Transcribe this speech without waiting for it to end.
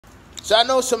So I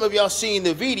know some of y'all seen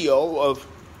the video of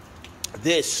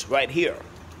this right here.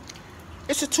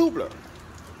 It's a tumbler.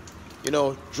 You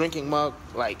know, drinking mug,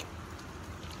 like,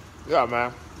 yeah,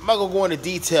 man. I'm not gonna go into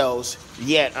details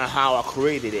yet on how I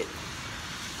created it.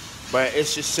 But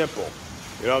it's just simple.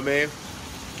 You know what I mean?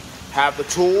 Have the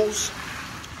tools.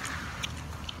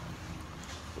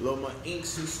 A little more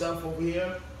inks and stuff over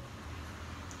here.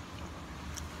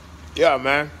 Yeah,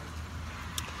 man.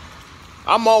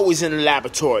 I'm always in the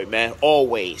laboratory, man.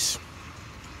 Always.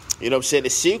 You know what I'm saying? The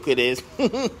secret is,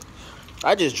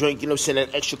 I just drink, you know what I'm saying, an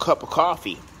extra cup of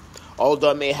coffee.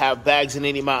 Although I may have bags in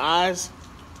any of my eyes.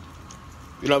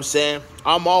 You know what I'm saying?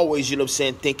 I'm always, you know what I'm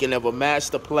saying, thinking of a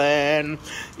master plan.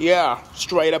 Yeah,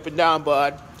 straight up and down,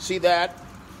 bud. See that?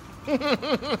 Yeah,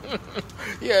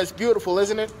 it's beautiful,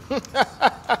 isn't it?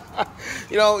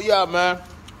 You know, yeah, man.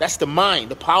 That's the mind,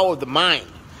 the power of the mind.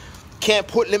 Can't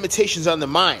put limitations on the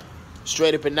mind.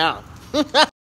 Straight up and down.